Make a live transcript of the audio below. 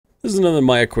This is another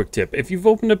Maya quick tip. If you've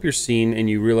opened up your scene and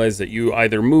you realize that you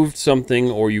either moved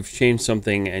something or you've changed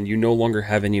something and you no longer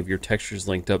have any of your textures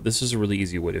linked up, this is a really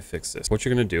easy way to fix this. What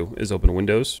you're going to do is open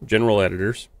Windows, General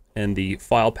Editors, and the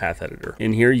File Path Editor.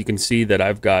 In here you can see that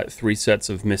I've got 3 sets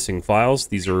of missing files.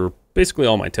 These are basically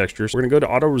all my textures. We're going to go to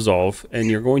Auto Resolve and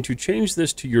you're going to change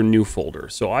this to your new folder.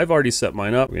 So I've already set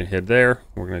mine up. We're going to hit there.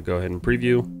 We're going to go ahead and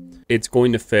preview. It's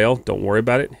going to fail. Don't worry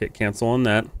about it. Hit cancel on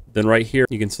that. Then right here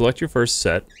you can select your first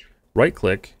set, right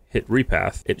click, hit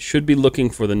repath. It should be looking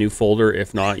for the new folder.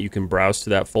 If not, you can browse to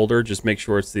that folder. Just make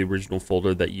sure it's the original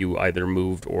folder that you either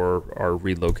moved or are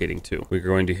relocating to. We're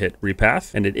going to hit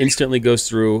repath and it instantly goes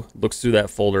through, looks through that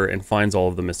folder and finds all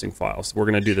of the missing files. We're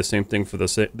going to do the same thing for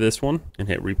this one and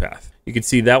hit repath. You can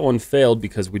see that one failed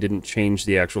because we didn't change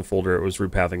the actual folder it was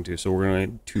repathing to. So we're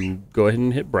going to go ahead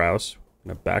and hit browse. I'm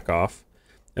going to back off.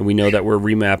 And we know that we're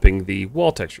remapping the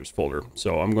wall textures folder.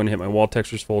 So I'm going to hit my wall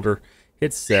textures folder,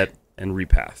 hit set, and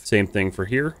repath. Same thing for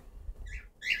here.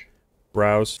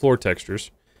 Browse, floor textures,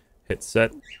 hit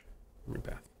set,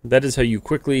 repath. That is how you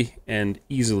quickly and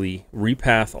easily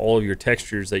repath all of your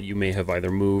textures that you may have either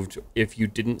moved if you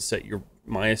didn't set your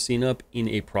Maya scene up in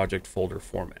a project folder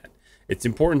format. It's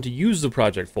important to use the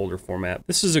project folder format.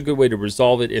 This is a good way to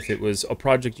resolve it if it was a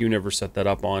project you never set that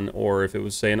up on, or if it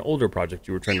was, say, an older project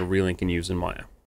you were trying to relink and use in Maya.